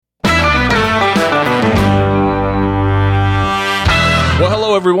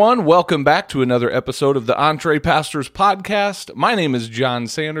everyone. Welcome back to another episode of the Entree Pastors Podcast. My name is John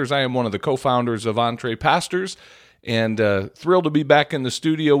Sanders. I am one of the co-founders of Entree Pastors, and thrilled to be back in the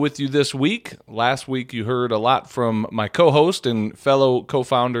studio with you this week. Last week, you heard a lot from my co-host and fellow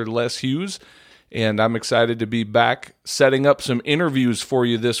co-founder, Les Hughes, and I'm excited to be back setting up some interviews for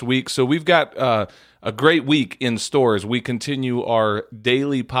you this week. So we've got a great week in store as we continue our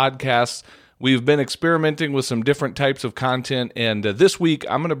daily podcasts. We've been experimenting with some different types of content, and this week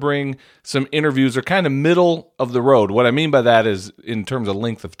I'm going to bring some interviews that are kind of middle of the road. What I mean by that is in terms of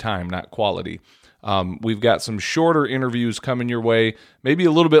length of time, not quality. We've got some shorter interviews coming your way, maybe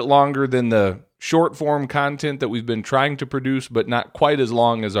a little bit longer than the short-form content that we've been trying to produce, but not quite as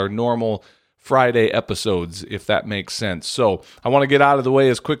long as our normal Friday episodes, if that makes sense. So I want to get out of the way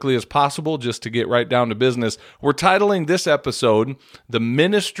as quickly as possible just to get right down to business. We're titling this episode, The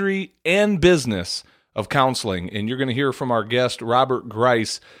Ministry and Business of Counseling, and you're going to hear from our guest, Robert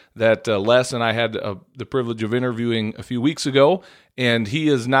Grice, that Les and I had the privilege of interviewing a few weeks ago, and he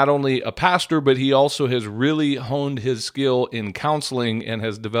is not only a pastor, but he also has really honed his skill in counseling and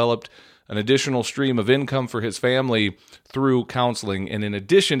has developed an additional stream of income for his family through counseling. And in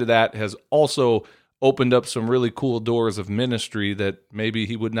addition to that, has also opened up some really cool doors of ministry that maybe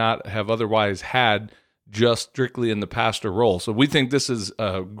he would not have otherwise had just strictly in the pastor role. So we think this is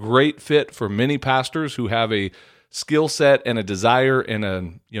a great fit for many pastors who have a skill set and a desire and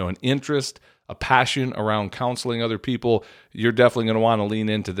an interest, a passion around counseling other people. You're definitely going to want to lean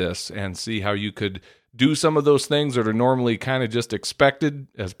into this and see how you could do some of those things that are normally kind of just expected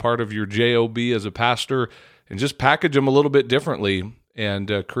as part of your job as a pastor, and just package them a little bit differently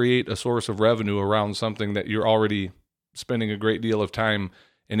and create a source of revenue around something that you're already spending a great deal of time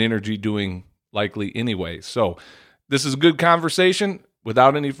and energy doing likely anyway. So this is a good conversation.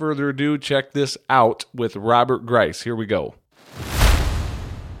 Without any further ado, check this out with Robert Grice. Here we go.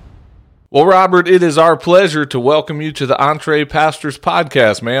 Well, Robert, it is our pleasure to welcome you to the Entree Pastors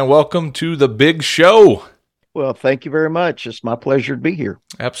Podcast, man. Welcome to the big show. Well, thank you very much. It's my pleasure to be here.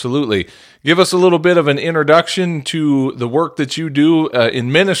 Absolutely. Give us a little bit of an introduction to the work that you do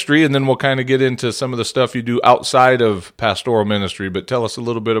in ministry, and then we'll kind of get into some of the stuff you do outside of pastoral ministry. But tell us a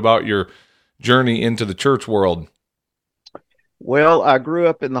little bit about your journey into the church world. Well, I grew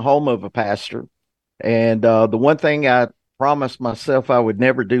up in the home of a pastor, and the one thing I promised myself I would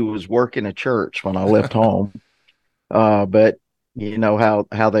never do was work in a church when I left home. But you know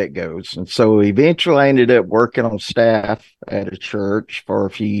how that goes. And so eventually I ended up working on staff at a church for a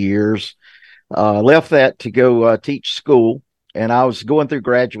few years. Left that to go teach school, and I was going through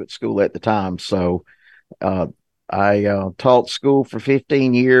graduate school at the time. So I taught school for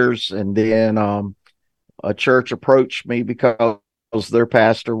 15 years, and then a church approached me because their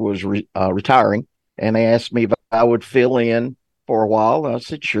pastor was retiring, and they asked me if I would fill in for a while. I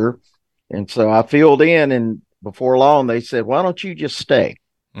said, sure. And so I filled in, and before long, they said, why don't you just stay?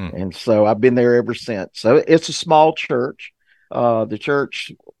 And so I've been there ever since. So it's a small church. The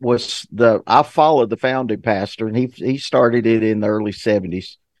church I followed the founding pastor, and he started it in the early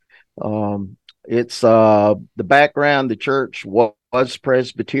 70s. It's the background, the church was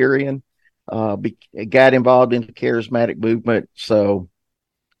Presbyterian, got involved in the charismatic movement. So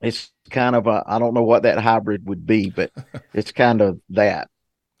it's kind of I don't know what that hybrid would be, but it's kind of that.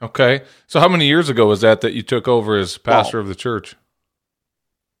 Okay. So how many years ago was that you took over as pastor of the church?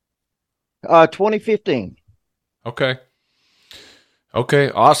 2015. Okay.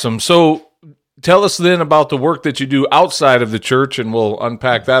 Okay, awesome. So tell us then about the work that you do outside of the church, and we'll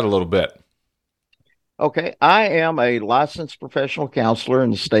unpack that a little bit. Okay. I am a licensed professional counselor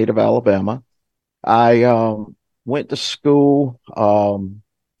in the state of Alabama. I went to school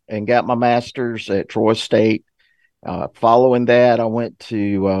and got my master's at Troy State. Following that, I went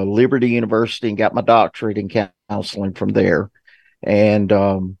to Liberty University and got my doctorate in counseling from there. And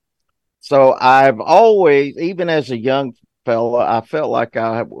so I've always, even as a young fella, I felt like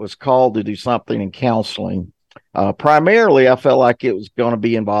I was called to do something in counseling. Primarily, I felt like it was going to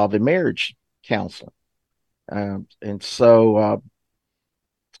be involved in marriage counseling. And so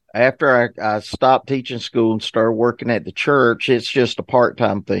after I stopped teaching school and started working at the church, it's just a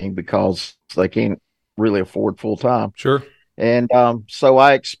part-time thing because they can't really afford full-time. Sure. And so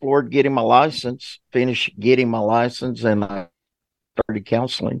I explored getting my license, finished getting my license, and I started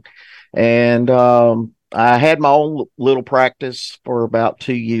counseling. And I had my own little practice for about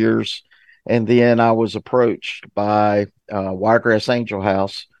 2 years. And then I was approached by Wiregrass Angel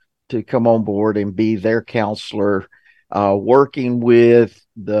House to come on board and be their counselor, working with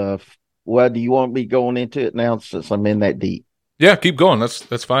do you want me going into it now since I'm in that deep? Yeah, keep going.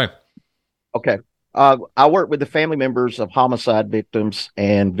 That's fine. Okay. I work with the family members of homicide victims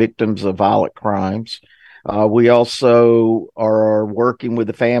and victims of violent crimes. We also are working with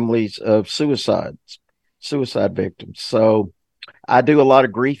the families of suicide victims. So I do a lot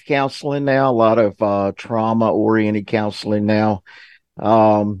of grief counseling now, a lot of trauma oriented counseling now.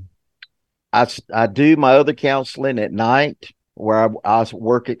 Um, I do my other counseling at night where I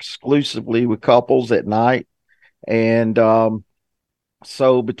work exclusively with couples at night. And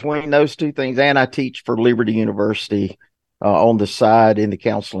so between those two things, and I teach for Liberty University on the side in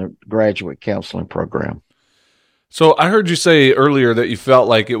the graduate counseling program. So I heard you say earlier that you felt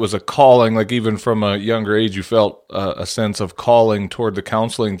like it was a calling, like even from a younger age, you felt a sense of calling toward the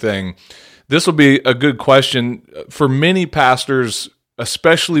counseling thing. This will be a good question for many pastors,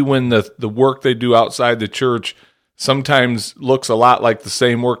 especially when the work they do outside the church sometimes looks a lot like the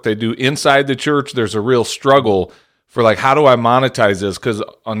same work they do inside the church. There's a real struggle for like, how do I monetize this? Because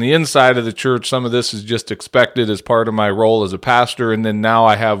on the inside of the church, some of this is just expected as part of my role as a pastor. And then now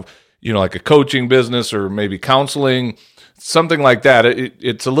I have, like a coaching business or maybe counseling, something like that.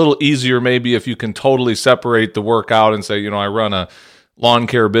 It's a little easier maybe if you can totally separate the work out and say, I run a lawn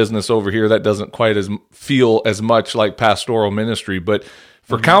care business over here. That doesn't quite feel as much like pastoral ministry. But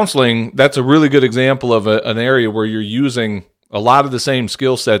for counseling, that's a really good example of an area where you're using a lot of the same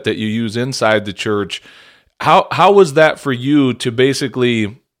skill set that you use inside the church. How was that for you to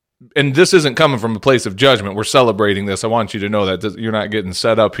basically, and this isn't coming from a place of judgment, we're celebrating this, I want you to know that you're not getting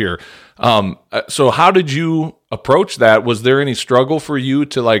set up here. So how did you approach that? Was there any struggle for you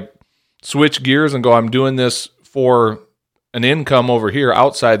to like switch gears and go, I'm doing this for an income over here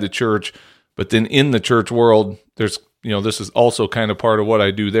outside the church, but then in the church world, there's, this is also kind of part of what I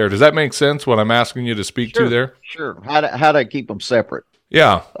do there. Does that make sense, what I'm asking you to speak to there? Sure. How do I keep them separate?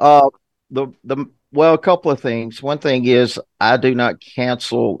 Yeah. Well, a couple of things. One thing is I do not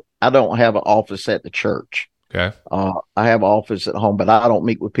cancel. I don't have an office at the church. Okay. I have an office at home, but I don't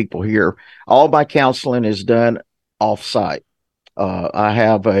meet with people here. All my counseling is done off site. I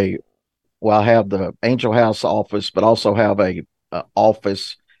have the Angel House office, but also have a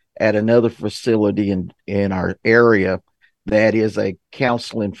office at another facility in our area that is a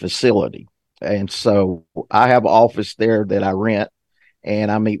counseling facility. And so I have an office there that I rent,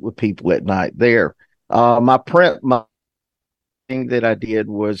 and I meet with people at night there. My thing that I did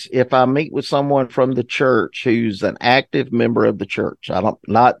was if I meet with someone from the church who's an active member of the church,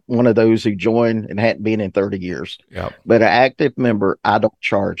 not one of those who joined and hadn't been in 30 years, but an active member, I don't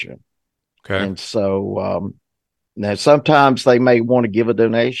charge them. Okay. And so now sometimes they may want to give a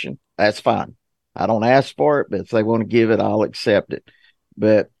donation. That's fine. I don't ask for it, but if they want to give it, I'll accept it.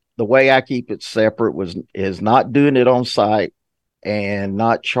 But the way I keep it separate is not doing it on site and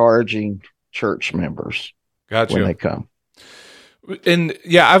not charging church members when they come. And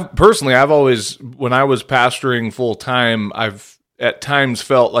yeah, I've always, when I was pastoring full time, I've at times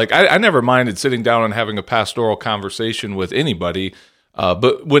felt like I never minded sitting down and having a pastoral conversation with anybody.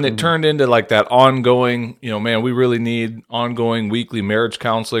 But when it turned into like that ongoing, man, we really need ongoing weekly marriage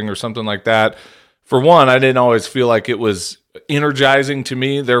counseling or something like that. For one, I didn't always feel like it was energizing to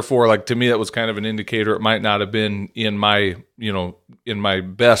me. Therefore, like to me, that was kind of an indicator it might not have been in my, in my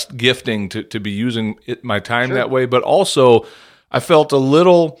best gifting to be using my time that way. But also, I felt a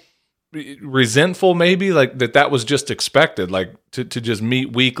little resentful, maybe like that was just expected, like to just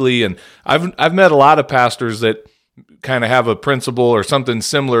meet weekly. And I've met a lot of pastors that kind of have a principle or something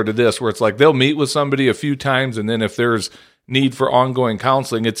similar to this, where it's like they'll meet with somebody a few times, and then if there's need for ongoing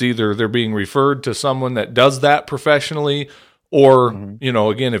counseling, it's either they're being referred to someone that does that professionally, or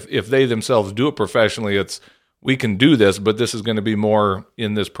again, if they themselves do it professionally, it's we can do this, but this is going to be more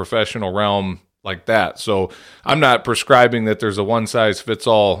in this professional realm like that. So I'm not prescribing that there's a one size fits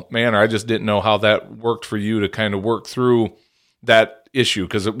all manner. I just didn't know how that worked for you to kind of work through that issue,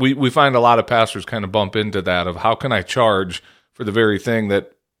 because we find a lot of pastors kind of bump into that of how can I charge for the very thing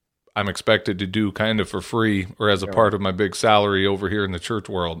that I'm expected to do kind of for free or as a part of my big salary over here in the church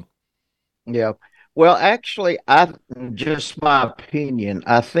world. Yeah. Well, actually, just my opinion,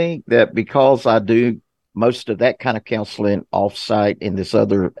 I think that because I do most of that kind of counseling offsite in this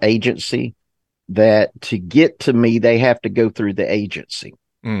other agency, that to get to me, they have to go through the agency.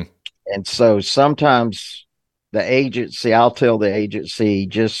 And so sometimes I'll tell the agency,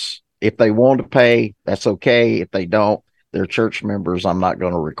 just if they want to pay, that's okay. If they don't, they're church members, I'm not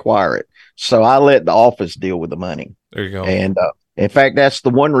going to require it. So I let the office deal with the money. There you go. And in fact, that's the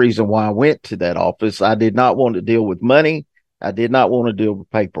one reason why I went to that office. I did not want to deal with money. I did not want to deal with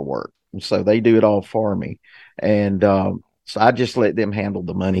paperwork. And so they do it all for me. And so I just let them handle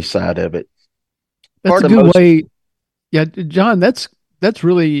the money side of it. That's a good way. Yeah, John, that's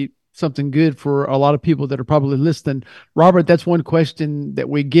really something good for a lot of people that are probably listening. Robert, that's one question that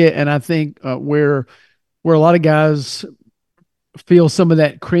we get, and I think where a lot of guys feel some of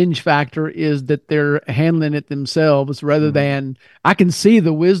that cringe factor is that they're handling it themselves rather than I can see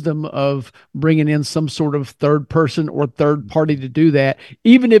the wisdom of bringing in some sort of third person or third party to do that,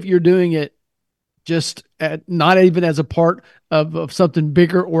 even if you're doing it just not even as a part of something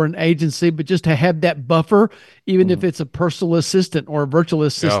bigger or an agency, but just to have that buffer, even if it's a personal assistant or a virtual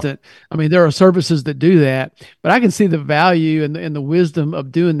assistant. I mean, there are services that do that, but I can see the value and the wisdom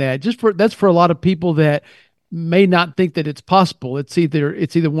of doing that. That's for a lot of people that may not think that it's possible. It's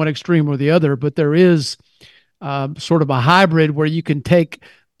either one extreme or the other, but there is sort of a hybrid where you can take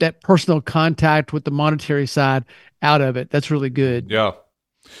that personal contact with the monetary side out of it. That's really good. Yeah.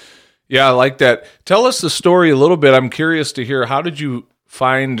 Yeah, I like that. Tell us the story a little bit. I'm curious to hear, how did you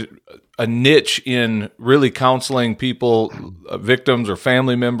find a niche in really counseling people, victims or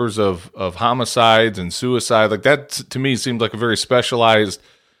family members of homicides and suicide? Like that, to me, seems like a very specialized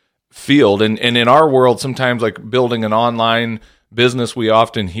field. And in our world, sometimes like building an online business, we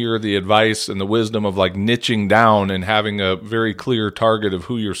often hear the advice and the wisdom of like niching down and having a very clear target of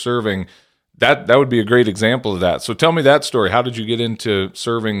who you're serving. That would be a great example of that. So tell me that story. How did you get into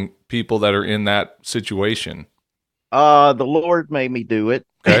serving people that are in that situation? The Lord made me do it.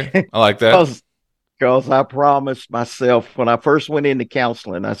 Okay, I like that. Because I promised myself when I first went into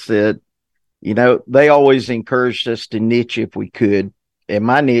counseling, I said, they always encouraged us to niche if we could. And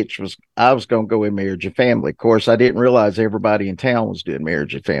my niche was, I was going to go in marriage and family. Of course, I didn't realize everybody in town was doing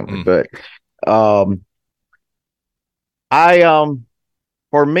marriage and family. But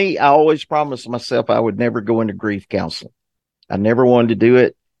for me, I always promised myself I would never go into grief counseling. I never wanted to do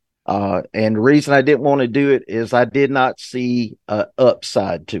it. And the reason I didn't want to do it is I did not see an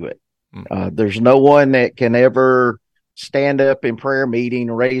upside to it. There's no one that can ever stand up in prayer meeting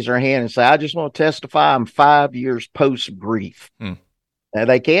and raise their hand and say, I just want to testify I'm 5 years post grief. Now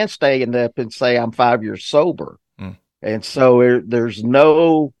they can stand up and say I'm 5 years sober. And so there's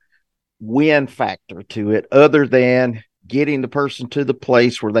no win factor to it other than getting the person to the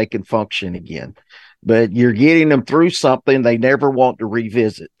place where they can function again. But you're getting them through something they never want to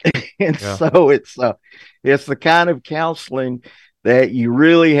revisit. And so it's the kind of counseling that you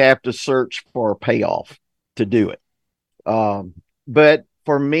really have to search for a payoff to do it. But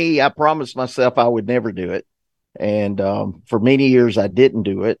for me, I promised myself I would never do it. And for many years, I didn't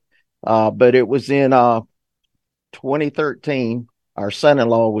do it. But it was in 2013, our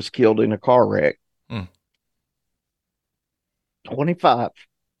son-in-law was killed in a car wreck. 25.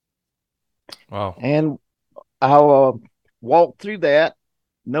 Wow. And I walked through that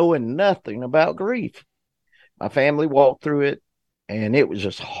knowing nothing about grief. My family walked through it, and it was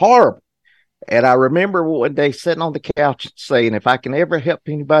just horrible. And I remember one day sitting on the couch saying, if I can ever help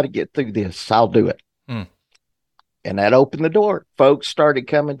anybody get through this, I'll do it. And that opened the door. Folks started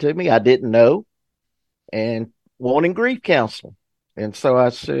coming to me I didn't know and wanting grief counseling. And so I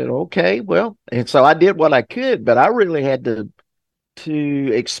said, okay, well, and so I did what I could, but I really had to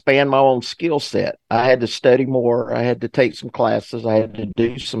expand my own skill set. I had to study more. I had to take some classes. I had to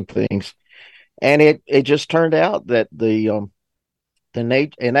do some things. And it just turned out that the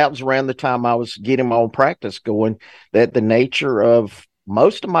nature, and that was around the time I was getting my own practice going, that the nature of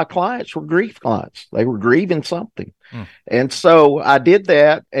most of my clients were grief clients. They were grieving something. And so I did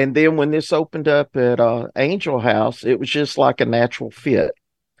that. And then when this opened up at Angel House, it was just like a natural fit.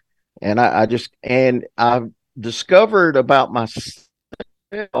 And I discovered about myself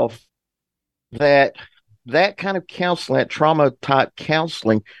that kind of counseling, that trauma type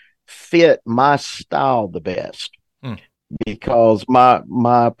counseling, fit my style the best. Because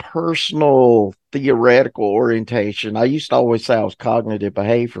my personal theoretical orientation, I used to always say I was cognitive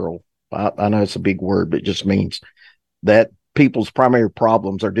behavioral. I know it's a big word, but it just means that people's primary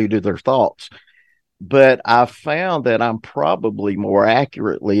problems are due to their thoughts. But I found that I'm probably more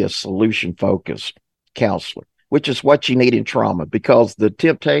accurately a solution-focused counselor, which is what you need in trauma, because the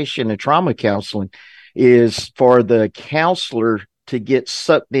temptation in trauma counseling is for the counselor to get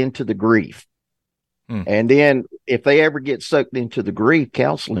sucked into the grief. And then if they ever get sucked into the grief,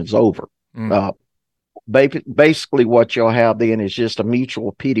 counseling is over. Basically what you'll have then is just a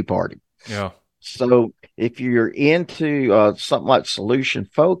mutual pity party. So if you're into something like solution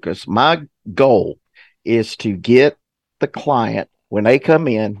focus, my goal is to get the client when they come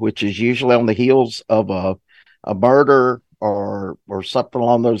in, which is usually on the heels of a murder or something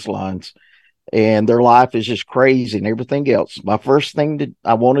along those lines, and their life is just crazy and everything else. My first thing that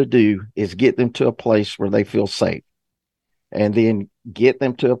I want to do is get them to a place where they feel safe, and then get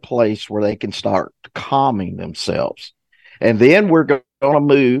them to a place where they can start calming themselves. And then we're going to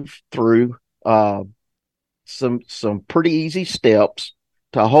move through some pretty easy steps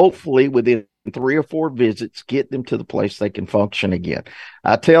to hopefully within 3 or 4 visits get them to the place they can function again.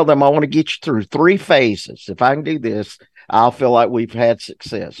 I tell them I want to get you through 3 phases. If I can do this, I'll feel like we've had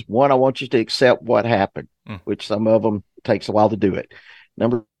success. 1, I want you to accept what happened, which some of them takes a while to do it.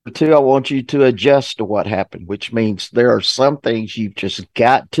 Number 2, I want you to adjust to what happened, which means there are some things you've just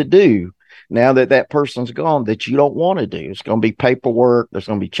got to do now that that person's gone that you don't want to do. It's going to be paperwork. There's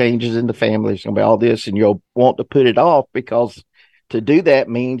going to be changes in the family. There's going to be all this, and you'll want to put it off because to do that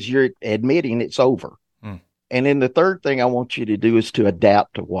means you're admitting it's over. And then the third thing I want you to do is to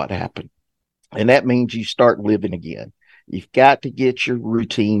adapt to what happened. And that means you start living again. You've got to get your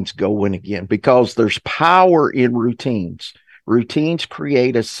routines going again because there's power in routines. Routines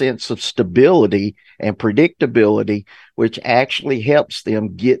create a sense of stability and predictability, which actually helps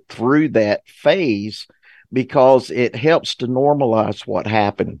them get through that phase because it helps to normalize what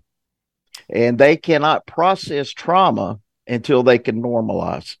happened. And they cannot process trauma until they can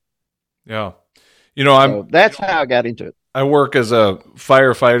normalize. Yeah. So that's how I got into it. I work as a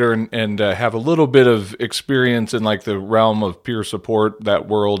firefighter and have a little bit of experience in like the realm of peer support, that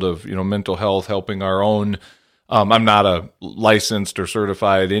world of, mental health, helping our own. I'm not a licensed or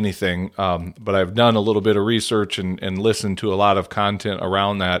certified anything, but I've done a little bit of research and listened to a lot of content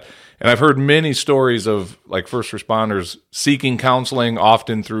around that. And I've heard many stories of like first responders seeking counseling,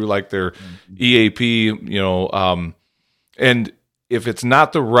 often through like their EAP, and if it's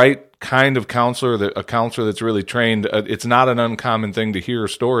not the right kind of counselor, a counselor that's really trained, it's not an uncommon thing to hear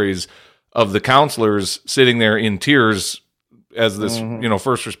stories of the counselors sitting there in tears as this,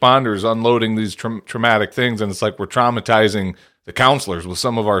 first responders unloading these traumatic things. And it's like we're traumatizing the counselors with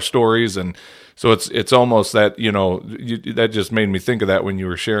some of our stories. And so it's almost that, that just made me think of that when you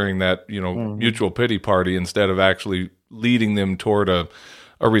were sharing that, mutual pity party instead of actually leading them toward a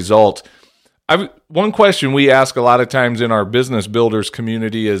result. One question we ask a lot of times in our business builders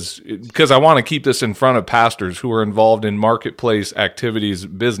community is, because I want to keep this in front of pastors who are involved in marketplace activities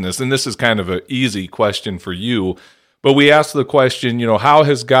business, and this is kind of an easy question for you, but we ask the question, how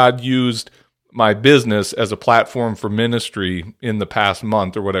has God used my business as a platform for ministry in the past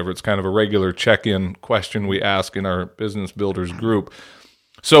month or whatever? It's kind of a regular check-in question we ask in our business builders group.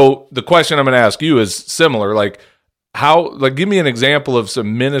 So the question I'm going to ask you is similar, give me an example of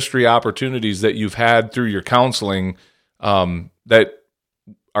some ministry opportunities that you've had through your counseling that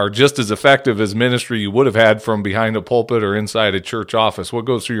are just as effective as ministry you would have had from behind a pulpit or inside a church office. What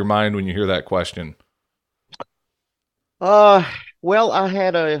goes through your mind when you hear that question? Well, I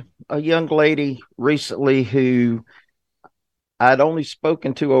had a young lady recently who I'd only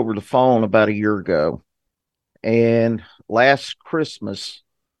spoken to over the phone about a year ago. And last Christmas,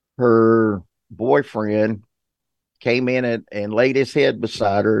 her boyfriend came in and laid his head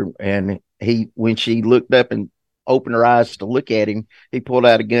beside her. And when she looked up and opened her eyes to look at him, he pulled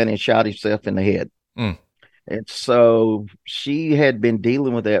out a gun and shot himself in the head. And so she had been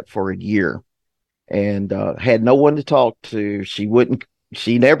dealing with that for a year and had no one to talk to. She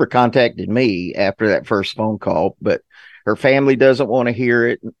never contacted me after that first phone call, but her family doesn't want to hear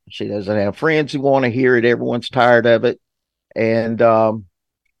it. She doesn't have friends who want to hear it. Everyone's tired of it. And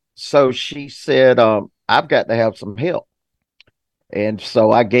so she said, I've got to have some help. And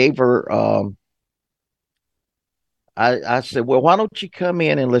so I gave her, I said, well, why don't you come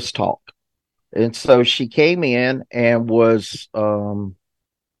in and let's talk? And so she came in and was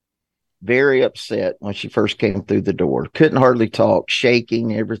very upset when she first came through the door. Couldn't hardly talk,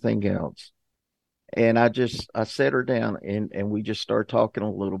 shaking, everything else. And I sat her down and we just started talking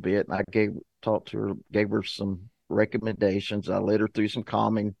a little bit. And I talked to her, gave her some recommendations. I led her through some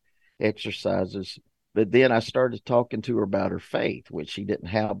calming exercises. But then I started talking to her about her faith, which she didn't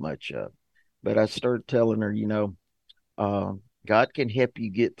have much of. But I started telling her, God can help you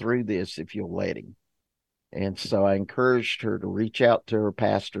get through this if you'll let him. And so I encouraged her to reach out to her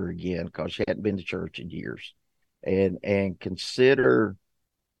pastor again because she hadn't been to church in years and consider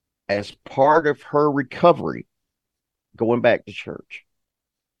as part of her recovery going back to church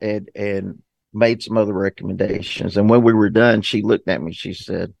and made some other recommendations. And when we were done, she looked at me, she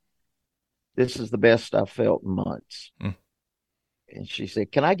said, this is the best I've felt in months. And she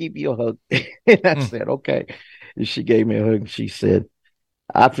said, can I give you a hug? And I said, okay. And she gave me a hug. And she said,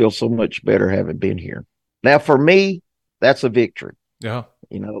 I feel so much better having been here. Now, for me, that's a victory. Yeah.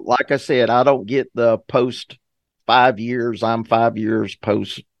 Like I said, I don't get the post 5 years. I'm 5 years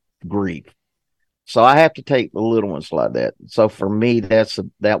post grief. So I have to take the little ones like that. So for me,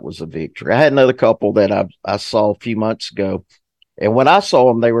 that was a victory. I had another couple that I saw a few months ago. And when I saw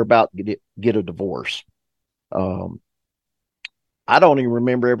them, they were about to get a divorce. I don't even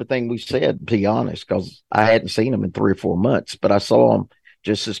remember everything we said, to be honest, because I hadn't seen them in 3 or 4 months, but I saw them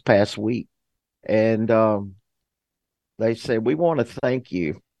just this past week. And they said, we want to thank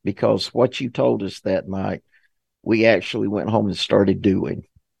you because what you told us that night, we actually went home and started doing.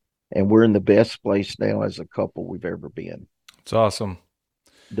 And we're in the best place now as a couple we've ever been. It's awesome.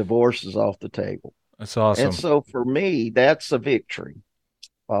 Divorce is off the table. That's awesome. And so for me, that's a victory.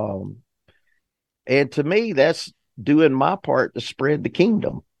 And to me, that's doing my part to spread the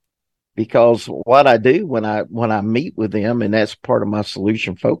kingdom. Because what I do when I meet with them, and that's part of my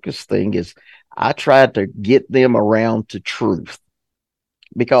solution focus thing, is I try to get them around to truth.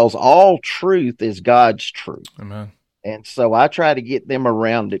 Because all truth is God's truth. Amen. And so I try to get them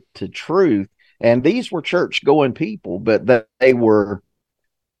around it to truth. And these were church going people, but they were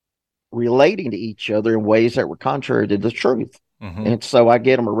relating to each other in ways that were contrary to the truth. Mm-hmm. And so I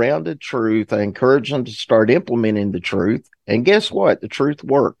get them around the truth. I encourage them to start implementing the truth. And guess what? The truth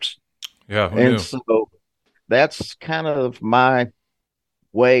works. Yeah. And so that's kind of my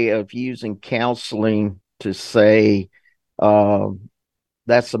way of using counseling to say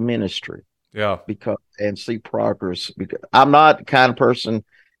that's a ministry. Yeah. And see progress. Because I'm not the kind of person,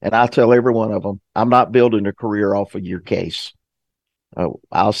 and I tell every one of them, I'm not building a career off of your case.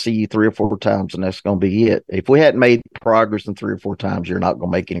 I'll see you 3 or 4 times, and that's going to be it. If we hadn't made progress in 3 or 4 times, you're not going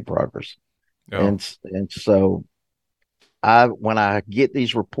to make any progress. Yeah. And so when I get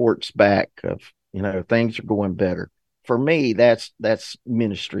these reports back of, things are going better, for me, that's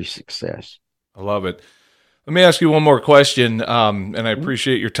ministry success. I love it. Let me ask you one more question, and I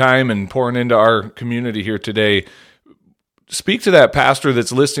appreciate your time and pouring into our community here today. Speak to that pastor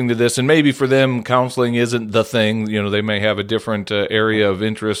that's listening to this, and maybe for them, counseling isn't the thing. They may have a different area of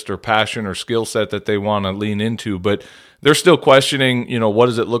interest or passion or skill set that they want to lean into, but they're still questioning, what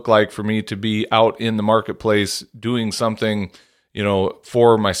does it look like for me to be out in the marketplace doing something,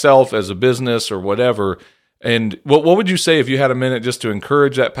 for myself as a business or whatever. And what would you say if you had a minute just to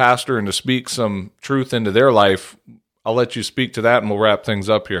encourage that pastor and to speak some truth into their life? I'll let you speak to that and we'll wrap things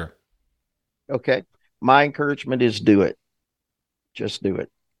up here. Okay. My encouragement is do it. Just do it.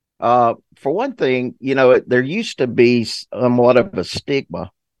 For one thing, there used to be somewhat of a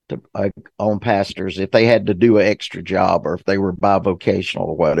stigma on pastors if they had to do an extra job or if they were bivocational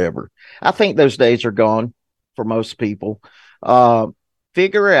or whatever. I think those days are gone for most people.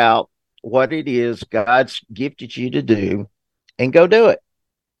 Figure out what it is God's gifted you to do and go do it.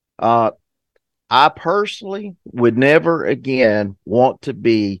 I personally would never again want to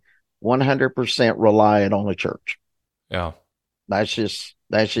be 100% reliant on a church. Yeah. That's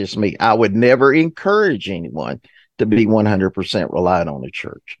just me. I would never encourage anyone to be 100% reliant on a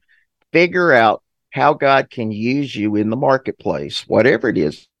church. Figure out how God can use you in the marketplace, whatever it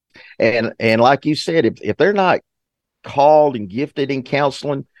is. And like you said, if they're not called and gifted in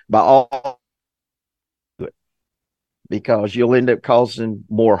counseling, by all, because you'll end up causing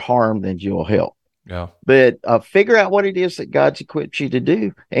more harm than you'll help. Yeah. But figure out what it is that God's equipped you to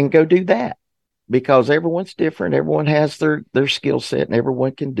do and go do that. Because everyone's different. Everyone has their skill set and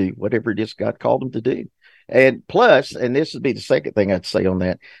everyone can do whatever it is God called them to do. And plus, and this would be the second thing I'd say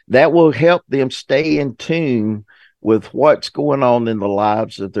on that will help them stay in tune with what's going on in the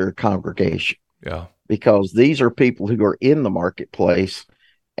lives of their congregation. Yeah. Because these are people who are in the marketplace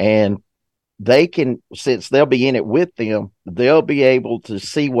and they can, since they'll be in it with them, they'll be able to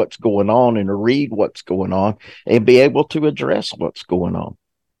see what's going on and to read what's going on and be able to address what's going on.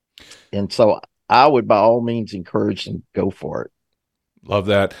 And so I would by all means encourage them to go for it. Love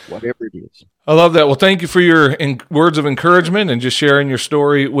that. Whatever it is. I love that. Well, thank you for your words of encouragement and just sharing your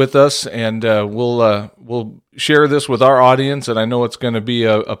story with us. And we'll share this with our audience. And I know it's going to be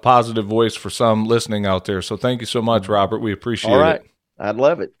a positive voice for some listening out there. So thank you so much, Robert. We appreciate it. I'd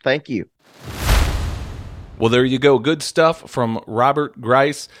love it. Thank you. Well, there you go. Good stuff from Robert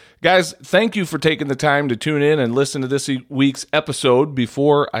Grice. Guys, thank you for taking the time to tune in and listen to this week's episode.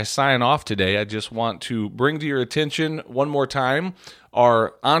 Before I sign off today, I just want to bring to your attention one more time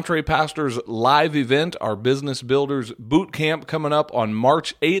our Entree Pastors live event, our Business Builders Boot Camp coming up on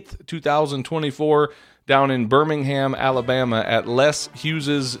March 8th, 2024, down in Birmingham, Alabama at Les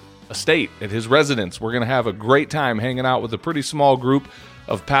Hughes' estate, at his residence. We're going to have a great time hanging out with a pretty small group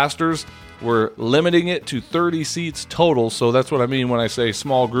of pastors. We're limiting it to 30 seats total, so that's what I mean when I say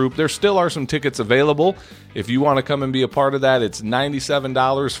small group. There still are some tickets available. If you want to come and be a part of that, it's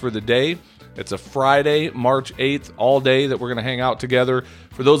 $97 for the day. It's a Friday, March 8th, all day that we're going to hang out together.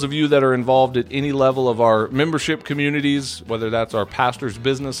 For those of you that are involved at any level of our membership communities, whether that's our Pastors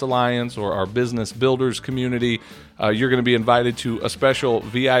Business Alliance or our Business Builders community, you're going to be invited to a special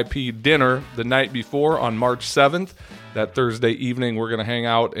VIP dinner the night before on March 7th. That Thursday evening, we're going to hang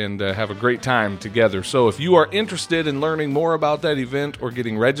out and have a great time together. So if you are interested in learning more about that event or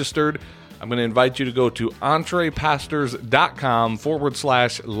getting registered, I'm going to invite you to go to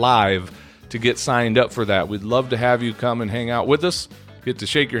entrepastors.com/live to get signed up for that. We'd love to have you come and hang out with us, get to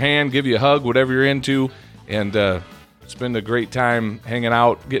shake your hand, give you a hug, whatever you're into, and spend a great time hanging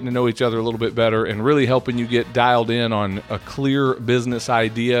out, getting to know each other a little bit better, and really helping you get dialed in on a clear business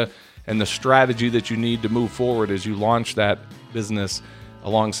idea and the strategy that you need to move forward as you launch that business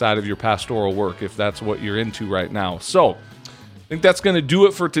alongside of your pastoral work, if that's what you're into right now. So I think that's going to do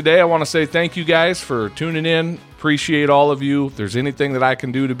it for today. I want to say thank you guys for tuning in. Appreciate all of you. If there's anything that I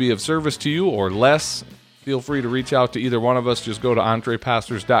can do to be of service to you or less, feel free to reach out to either one of us. Just go to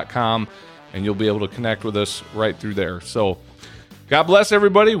entrepastors.com and you'll be able to connect with us right through there. So God bless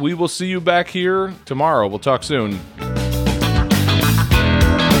everybody. We will see you back here tomorrow. We'll talk soon.